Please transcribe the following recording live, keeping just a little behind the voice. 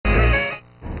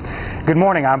Good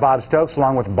morning, I'm Bob Stokes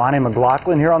along with Bonnie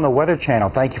McLaughlin here on the Weather Channel.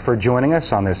 Thank you for joining us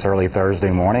on this early Thursday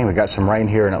morning. We've got some rain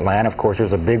here in Atlanta. Of course,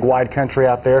 there's a big wide country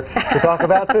out there to talk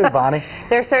about too, Bonnie.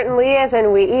 There certainly is,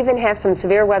 and we even have some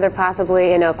severe weather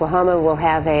possibly in Oklahoma. We'll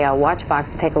have a watch box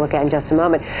to take a look at in just a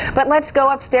moment. But let's go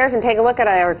upstairs and take a look at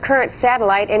our current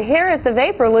satellite. And here is the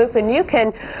vapor loop, and you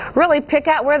can really pick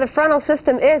out where the frontal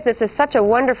system is. This is such a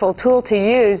wonderful tool to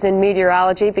use in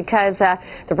meteorology because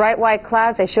the bright white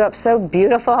clouds, they show up so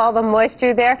beautiful, all the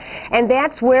moisture there, and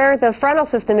that's where the frontal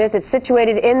system is. It's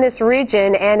situated in this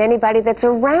region, and anybody that's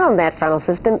around that frontal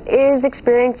system is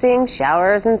experiencing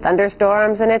showers and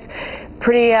thunderstorms, and it's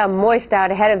pretty moist out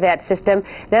ahead of that system.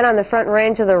 Then on the front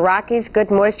range of the Rockies,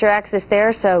 good moisture axis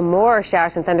there, so more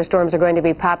showers and thunderstorms are going to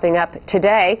be popping up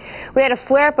today. We had a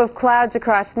flare-up of clouds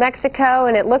across Mexico,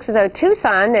 and it looks as though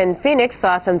Tucson and Phoenix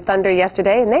saw some thunder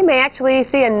yesterday, and they may actually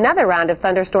see another round of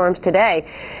thunderstorms today.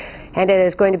 And it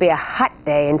is going to be a hot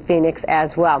day in Phoenix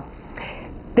as well.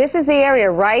 This is the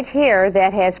area right here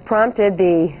that has prompted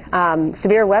the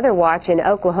severe weather watch in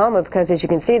Oklahoma because, as you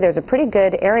can see, there's a pretty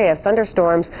good area of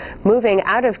thunderstorms moving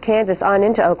out of Kansas on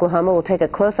into Oklahoma. We'll take a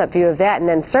close-up view of that, and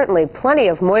then certainly plenty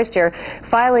of moisture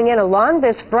filing in along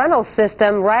this frontal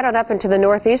system right on up into the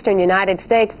northeastern United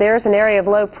States. There's an area of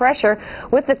low pressure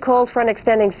with the cold front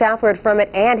extending southward from it,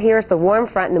 and here's the warm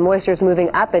front, and the moisture is moving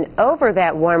up and over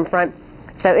that warm front.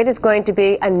 So it is going to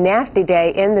be a nasty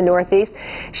day in the northeast.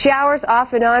 Showers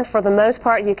off and on for the most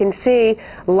part. You can see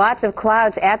lots of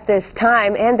clouds at this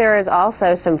time, and there is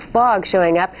also some fog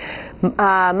showing up.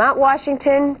 Mount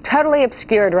Washington, totally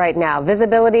obscured right now.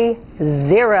 Visibility,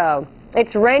 0.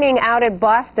 It's raining out at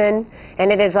Boston,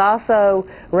 and it is also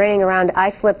raining around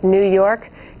Islip, New York.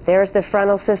 There's the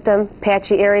frontal system,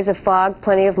 patchy areas of fog,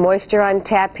 plenty of moisture on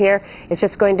tap here. It's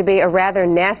just going to be a rather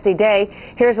nasty day.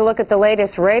 Here's a look at the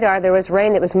latest radar. There was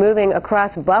rain that was moving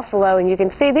across Buffalo, and you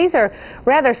can see these are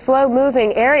rather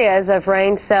slow-moving areas of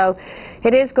rain, so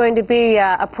it is going to be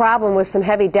a problem with some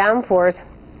heavy downpours.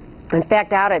 In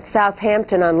fact, out at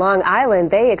Southampton on Long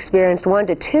Island, they experienced 1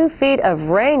 to 2 feet of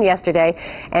rain yesterday,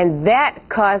 and that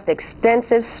caused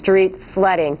extensive street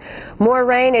flooding. More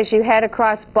rain as you head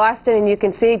across Boston, and you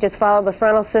can see, just follow the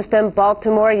frontal system.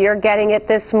 Baltimore, you're getting it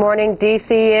this morning.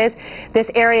 D.C. is. This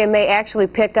area may actually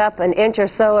pick up an inch or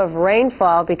so of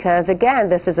rainfall because, again,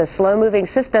 this is a slow-moving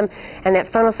system, and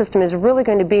that frontal system is really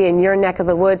going to be in your neck of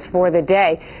the woods for the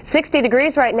day. 60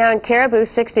 degrees right now in Caribou,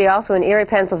 60 also in Erie,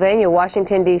 Pennsylvania,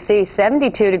 Washington, D.C.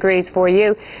 72 degrees for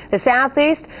you. The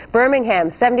southeast,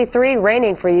 Birmingham, 73,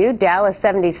 raining for you. Dallas,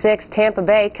 76. Tampa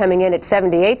Bay coming in at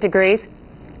 78 degrees.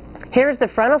 Here's the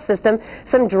frontal system,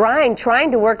 some drying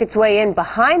trying to work its way in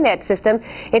behind that system.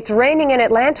 It's raining in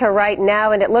Atlanta right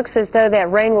now, and it looks as though that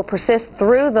rain will persist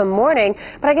through the morning.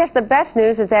 But I guess the best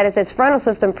news is that as this frontal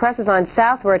system presses on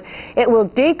southward, it will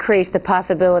decrease the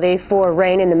possibility for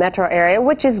rain in the metro area,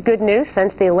 which is good news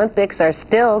since the Olympics are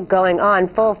still going on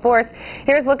full force.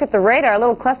 Here's a look at the radar, a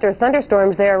little cluster of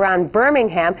thunderstorms there around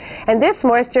Birmingham. And this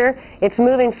moisture, it's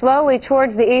moving slowly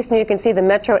towards the east, and you can see the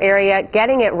metro area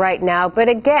getting it right now. But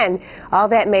again, all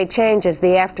that may change as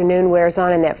the afternoon wears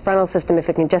on in that frontal system if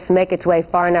it can just make its way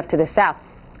far enough to the south.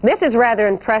 This is rather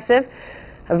impressive.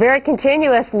 A very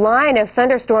continuous line of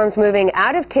thunderstorms moving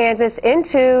out of Kansas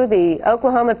into the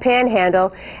Oklahoma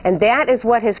Panhandle, and that is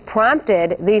what has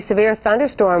prompted the severe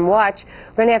thunderstorm watch.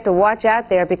 We're going to have to watch out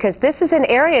there because this is an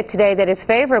area today that is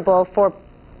favorable for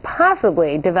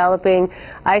possibly developing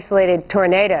isolated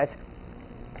tornadoes.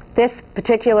 This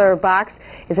particular box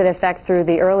is in effect through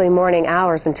the early morning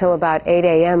hours until about 8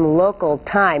 a.m. local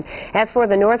time. As for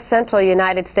the north central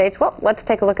United States, well, let's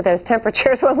take a look at those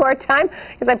temperatures one more time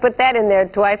because I put that in there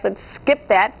twice. Let's skip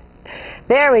that.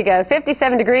 There we go.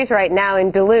 57 degrees right now in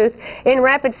Duluth. In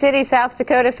Rapid City, South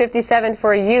Dakota, 57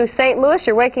 for you. St. Louis,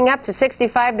 you're waking up to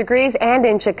 65 degrees. And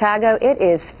in Chicago, it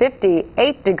is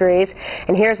 58 degrees.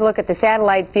 And here's a look at the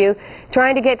satellite view.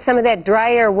 Trying to get some of that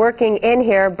dry air working in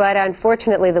here, but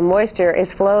unfortunately the moisture is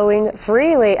flowing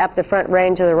freely up the front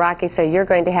range of the Rockies, so you're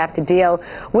going to have to deal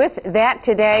with that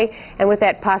today and with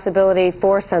that possibility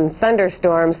for some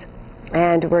thunderstorms.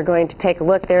 And we're going to take a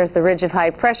look. There's the ridge of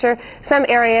high pressure. Some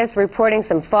areas reporting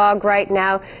some fog right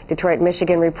now. Detroit,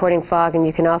 Michigan reporting fog, and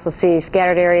you can also see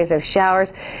scattered areas of showers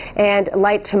and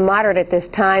light to moderate at this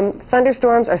time.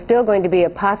 Thunderstorms are still going to be a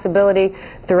possibility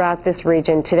throughout this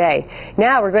region today.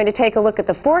 Now we're going to take a look at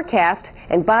the forecast,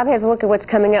 and Bob has a look at what's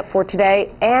coming up for today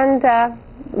and a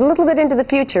little bit into the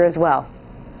future as well.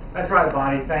 That's right,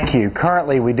 Bonnie. Thank you.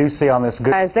 Currently, we do see on this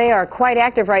good... As they are quite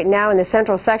active right now in the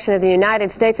central section of the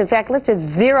United States. In fact, let's just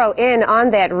zero in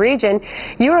on that region.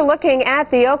 You are looking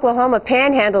at the Oklahoma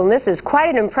Panhandle, and this is quite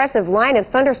an impressive line of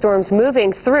thunderstorms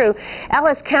moving through.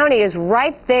 Ellis County is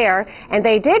right there, and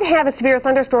they did have a severe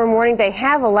thunderstorm warning. They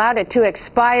have allowed it to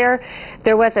expire.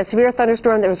 There was a severe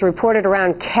thunderstorm that was reported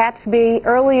around Catesby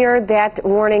earlier. That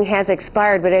warning has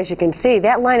expired, but as you can see,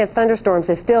 that line of thunderstorms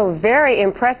is still very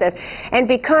impressive. And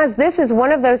because this is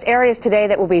one of those areas today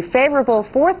that will be favorable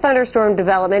for thunderstorm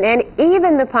development and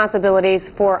even the possibilities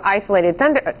for isolated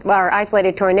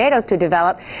tornadoes to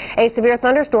develop, a severe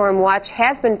thunderstorm watch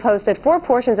has been posted for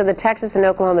portions of the Texas and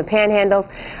Oklahoma panhandles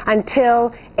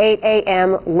until 8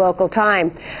 a.m. local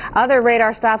time. Other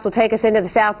radar stops will take us into the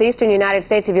southeastern United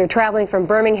States. If you're traveling from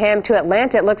Birmingham to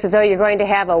Atlanta, it looks as though you're going to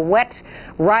have a wet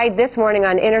ride this morning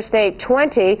on Interstate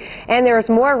 20, and there's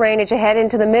more rainage ahead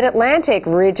into the mid-Atlantic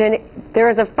region. There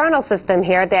is a frontal system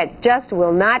here that just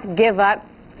will not give up.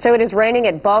 So it is raining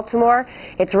at Baltimore.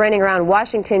 It's raining around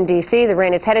Washington, D.C. The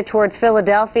rain is headed towards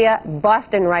Philadelphia.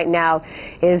 Boston right now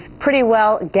is pretty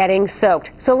well getting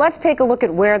soaked. So let's take a look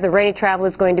at where the rainy travel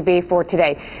is going to be for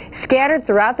today. Scattered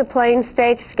throughout the Plains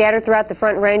states, scattered throughout the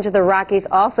Front Range of the Rockies,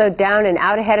 also down and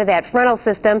out ahead of that frontal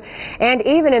system, and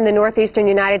even in the northeastern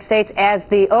United States as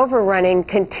the overrunning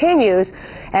continues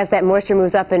as that moisture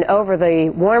moves up and over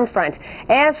the warm front.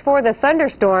 As for the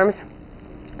thunderstorms,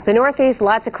 the northeast,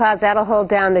 lots of clouds. That'll hold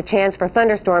down the chance for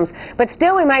thunderstorms. But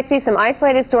still, we might see some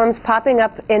isolated storms popping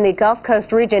up in the Gulf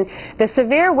Coast region. The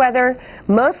severe weather,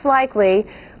 most likely,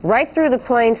 right through the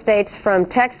Plain states from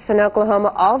Texas and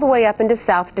Oklahoma all the way up into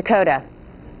South Dakota.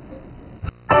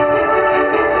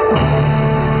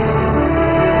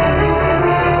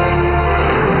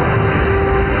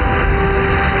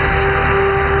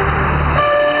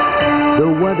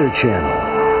 The Weather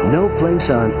Channel. No place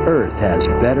on Earth has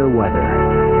better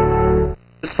weather.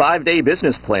 This 5-day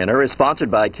business planner is sponsored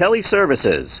by Kelly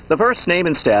Services, the first name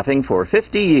in staffing for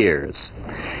 50 years.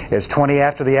 It's 20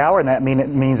 after the hour, and that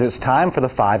means it's time for the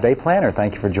 5-day planner.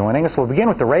 Thank you for joining us. We'll begin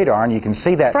with the radar, and you can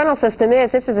see that frontal system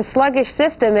this is a sluggish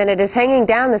system, and it is hanging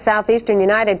down the southeastern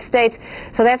United States,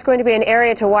 so that's going to be an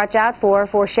area to watch out for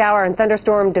shower and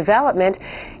thunderstorm development.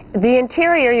 The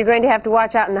interior, you're going to have to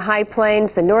watch out in the high plains.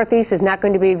 The northeast is not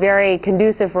going to be very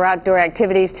conducive for outdoor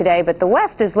activities today, but the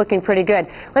west is looking pretty good.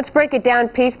 Let's break it down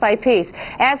piece by piece.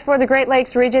 As for the Great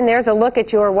Lakes region, there's a look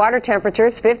at your water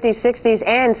temperatures, 50s, 60s,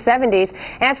 and 70s.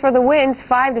 As for the winds,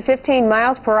 5 to 15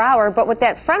 miles per hour, but with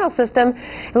that frontal system,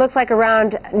 it looks like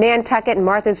around Nantucket and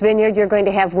Martha's Vineyard, you're going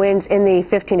to have winds in the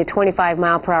 15 to 25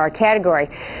 mile per hour category.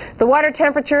 The water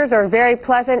temperatures are very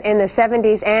pleasant in the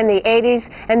 70s and the 80s,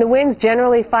 and the winds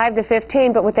generally 5 to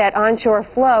 15, but with that onshore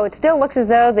flow, it still looks as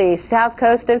though the south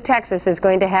coast of Texas is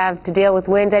going to have to deal with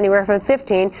winds anywhere from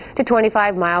 15 to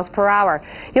 25 miles per hour.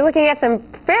 You're looking at some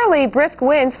fairly brisk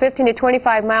winds, 15 to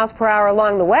 25 miles per hour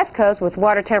along the west coast with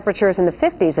water temperatures in the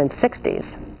 50s and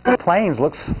 60s. the plains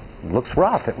looks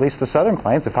rough, at least the southern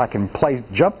plains, if I can play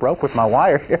jump rope with my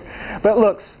wire here. But it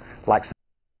looks like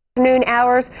afternoon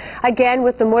hours, again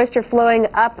with the moisture flowing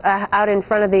up out in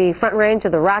front of the Front Range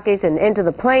of the Rockies and into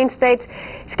the Plain states.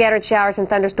 Scattered showers and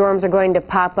thunderstorms are going to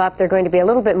pop up. They're going to be a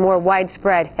little bit more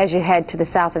widespread as you head to the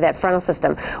south of that frontal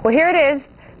system. Well, here it is.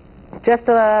 Just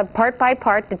part by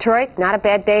part. Detroit, not a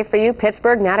bad day for you.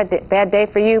 Pittsburgh, not a bad day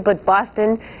for you. But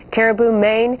Boston, Caribou,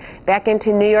 Maine, back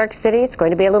into New York City, it's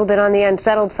going to be a little bit on the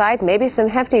unsettled side. Maybe some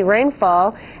hefty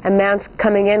rainfall amounts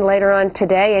coming in later on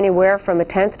today, anywhere from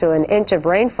 1/10 to an inch of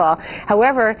rainfall.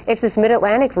 However, it's this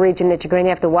mid-Atlantic region that you're going to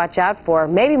have to watch out for.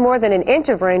 Maybe more than an inch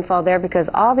of rainfall there because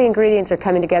all the ingredients are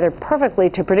coming together perfectly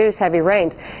to produce heavy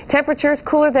rains. Temperatures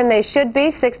cooler than they should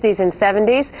be, 60s and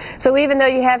 70s. So even though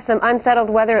you have some unsettled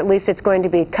weather, at least it's going to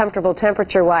be comfortable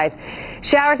temperature-wise.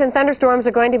 Showers and thunderstorms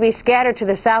are going to be scattered to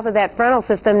the south of that frontal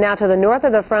system. Now to the north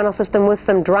of the frontal system with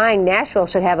some drying. Nashville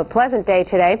should have a pleasant day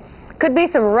today. Could be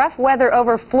some rough weather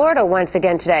over Florida once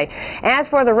again today. As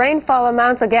for the rainfall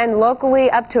amounts, again, locally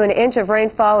up to an inch of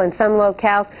rainfall in some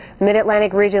locales.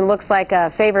 Mid-Atlantic region looks like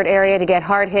a favorite area to get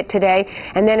hard hit today.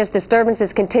 And then as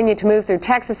disturbances continue to move through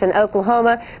Texas and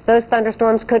Oklahoma, those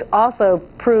thunderstorms could also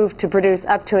prove to produce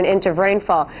up to an inch of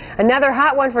rainfall. Another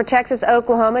hot one for Texas,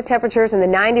 Oklahoma, temperatures in the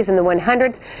 90s and the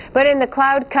 100s. But in the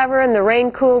cloud cover and the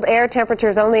rain-cooled air,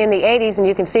 temperatures only in the 80s. And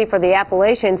you can see for the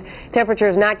Appalachians,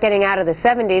 temperatures not getting out of the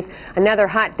 70s. Another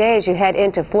hot day as you head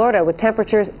into Florida with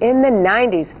temperatures in the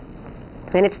 90s.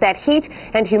 And it's that heat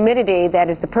and humidity that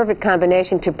is the perfect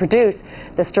combination to produce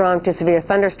the strong to severe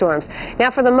thunderstorms.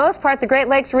 Now, for the most part, the Great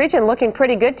Lakes region looking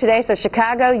pretty good today. So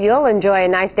Chicago, you'll enjoy a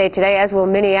nice day today, as will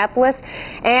Minneapolis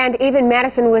and even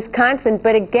Madison, Wisconsin.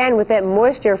 But again, with that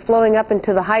moisture flowing up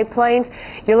into the high plains,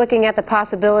 you're looking at the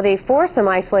possibility for some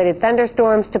isolated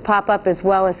thunderstorms to pop up, as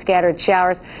well as scattered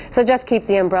showers. So just keep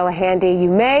the umbrella handy. You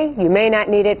may not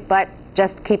need it, but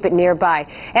just keep it nearby.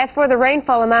 As for the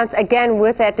rainfall amounts, again,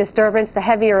 with that disturbance, the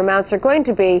heavier amounts are going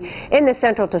to be in the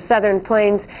central to southern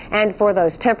plains. And for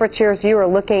those temperatures, you are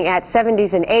looking at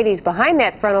 70s and 80s behind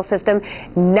that frontal system,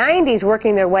 90s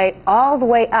working their way all the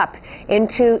way up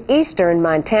into eastern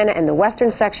Montana and the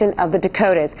western section of the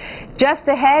Dakotas. Just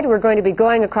ahead, we're going to be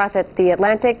going across the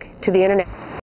Atlantic to the International.